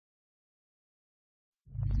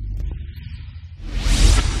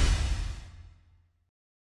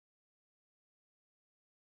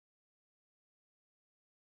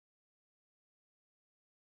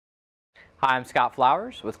Hi, I'm Scott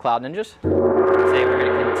Flowers with Cloud Ninjas. Today we're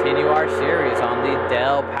going to continue our series on the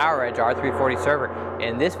Dell PowerEdge R340 server.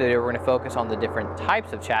 In this video we're going to focus on the different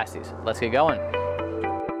types of chassis. Let's get going.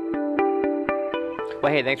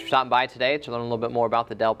 Well, hey, thanks for stopping by today to learn a little bit more about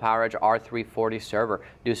the Dell PowerEdge R340 server.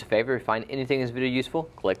 Do us a favor, if you find anything in this video useful,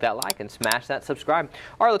 click that like and smash that subscribe.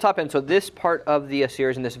 All right, let's hop in. So this part of the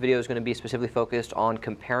series in this video is going to be specifically focused on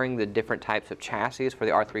comparing the different types of chassis for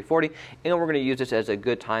the R340, and we're going to use this as a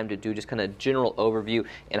good time to do just kind of general overview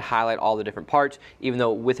and highlight all the different parts, even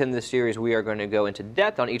though within this series we are going to go into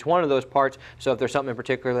depth on each one of those parts. So if there's something in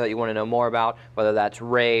particular that you want to know more about, whether that's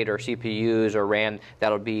RAID or CPUs or RAM,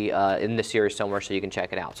 that'll be in this series somewhere so you can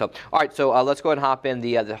check it out. So, all right, so let's go ahead and hop in.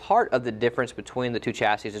 The heart of the difference between the two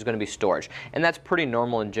chassis is going to be storage, and that's pretty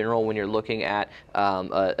normal in general when you're looking at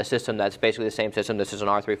a system that's basically the same system. This is an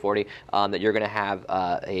R340 that you're going to have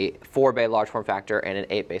a 4-bay large form factor and an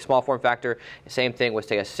 8-bay small form factor. Same thing with,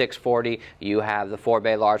 say, a 640. You have the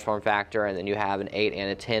 4-bay large form factor, and then you have an 8 and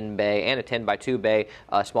a 10-bay and a 10 by 2-bay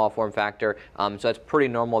small form factor. So it's pretty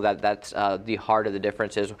normal that that's the heart of the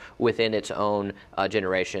differences within its own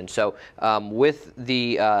generation. So with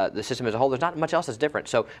the system as a whole, there's not much else that's different.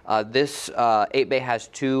 So this 8-bay has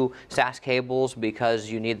 2 SAS cables because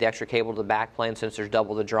you need the extra cable to the backplane since there's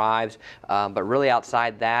double the drives. But really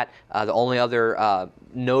outside that, the only other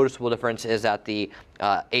noticeable difference is that the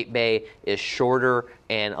 8-bay is shorter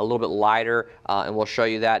and a little bit lighter, and we'll show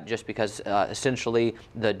you that just because essentially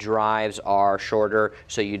the drives are shorter,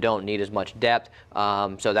 so you don't need as much depth.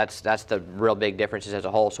 So that's the real big differences as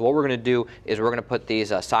a whole. So what we're going to do is we're going to put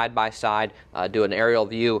these side by side, do an aerial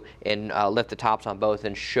view, and lift the tops on both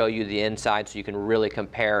and show you the inside so you can really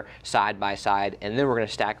compare side by side. And then we're going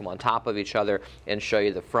to stack them on top of each other and show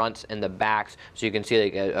you the fronts and the backs so you can see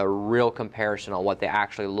like a real comparison on what they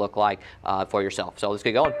actually look like for yourself. So let's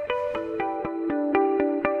get going.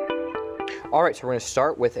 All right, so we're going to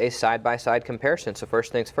start with a side-by-side comparison. So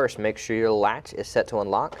first things first, make sure your latch is set to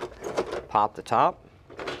unlock. Pop the top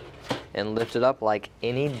and lift it up like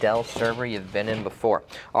any Dell server you've been in before.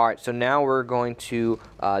 All right, so now we're going to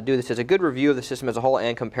do this as a good review of the system as a whole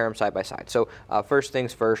and compare them side by side. So first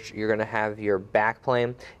things first, you're going to have your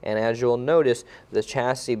backplane, and as you'll notice, the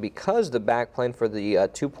chassis, because the backplane for the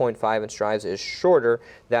 2.5-inch drives is shorter,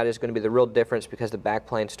 that is going to be the real difference because the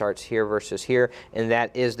backplane starts here versus here, and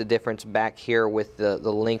that is the difference back here with the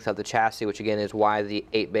length of the chassis, which again is why the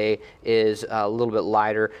 8-bay is a little bit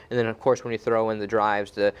lighter. And then of course when you throw in the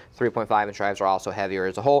drives, the 3.5-inch drives are also heavier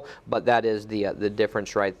as a whole, but that is the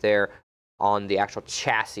difference right there on the actual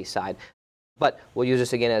chassis side. But we'll use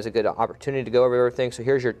this again as a good opportunity to go over everything. So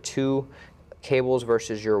here's your 2 cables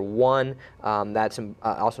versus your 1. That's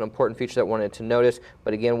also an important feature that I wanted to notice.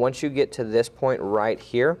 But again, once you get to this point right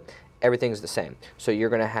here, everything's the same. So you're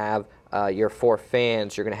going to have your 4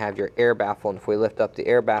 fans, you're going to have your air baffle, and if we lift up the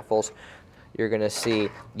air baffles, you're going to see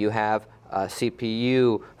you have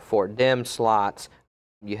CPU, 4 DIMM slots.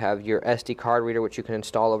 You have your SD card reader, which you can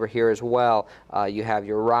install over here as well. You have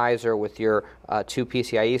your riser with your 2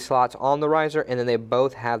 PCIe slots on the riser, and then they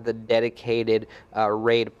both have the dedicated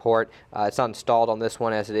RAID port. It's not installed on this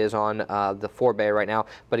one as it is on the 4-bay right now,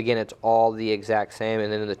 but again, it's all the exact same.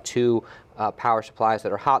 And then the 2 power supplies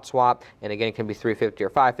that are hot swap, and again, it can be 350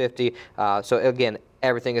 or 550. So again,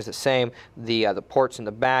 everything is the same. The ports in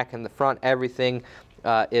the back and the front, everything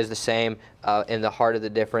is the same, and the heart of the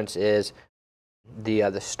difference is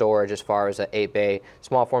the storage as far as an 8-bay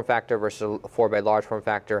small form factor versus a 4-bay large form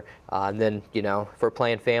factor. And then, you know, for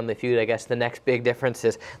playing Family Feud, I guess the next big difference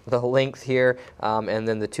is the length here, and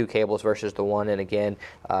then the 2 cables versus the 1. And again,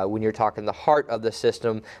 when you're talking the heart of the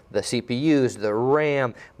system, the CPUs, the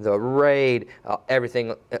RAM, the RAID,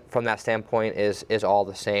 everything from that standpoint is all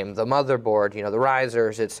the same. The motherboard, you know, the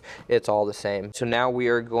risers, it's all the same. So now we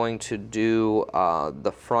are going to do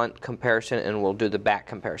the front comparison, and we'll do the back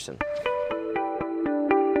comparison.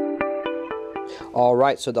 All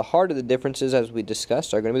right, so the heart of the differences, as we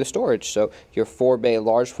discussed, are going to be the storage. So your 4-bay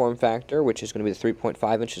large form factor, which is going to be the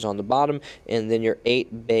 3.5 inches on the bottom, and then your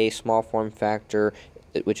 8-bay small form factor,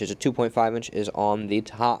 which is a 2.5-inch, is on the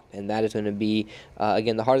top. And that is going to be,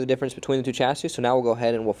 again, the heart of the difference between the 2 chassis. So now we'll go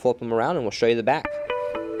ahead and we'll flip them around and we'll show you the back.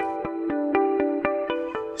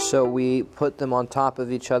 So we put them on top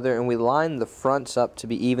of each other, and we line the fronts up to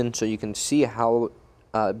be even so you can see how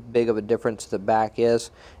big of a difference the back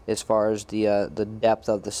is. as far as the depth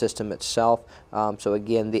of the system itself. So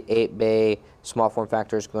again, the 8-bay small form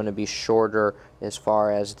factor is going to be shorter as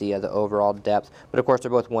far as the overall depth, but of course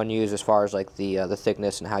they're both one use as far as like the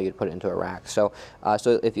thickness and how you'd put it into a rack. So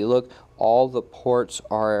so if you look, all the ports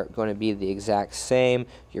are going to be the exact same.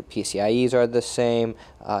 Your PCIe's are the same.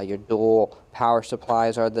 Your dual power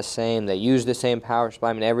supplies are the same. They use the same power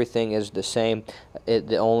supply. I mean, everything is the same.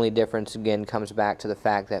 The only difference, again, comes back to the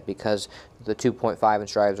fact that because the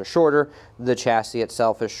 2.5-inch drives are shorter, the chassis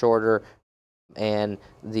itself is shorter, and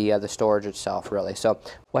the storage itself, really. So,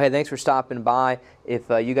 well, hey, thanks for stopping by. If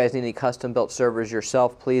you guys need any custom-built servers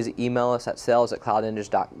yourself, please email us at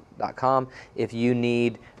sales@cloudninjas.com. If you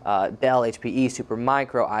need Dell, HPE,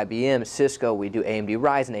 Supermicro, IBM, Cisco, we do AMD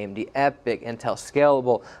Ryzen, AMD Epic, Intel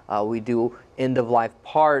Scalable. We do end-of-life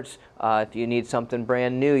parts. If you need something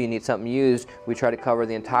brand new, you need something used, we try to cover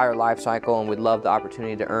the entire life cycle, and we'd love the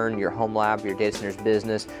opportunity to earn your home lab, your data center's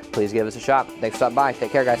business. Please give us a shot. Thanks for stopping by.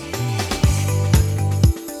 Take care, guys.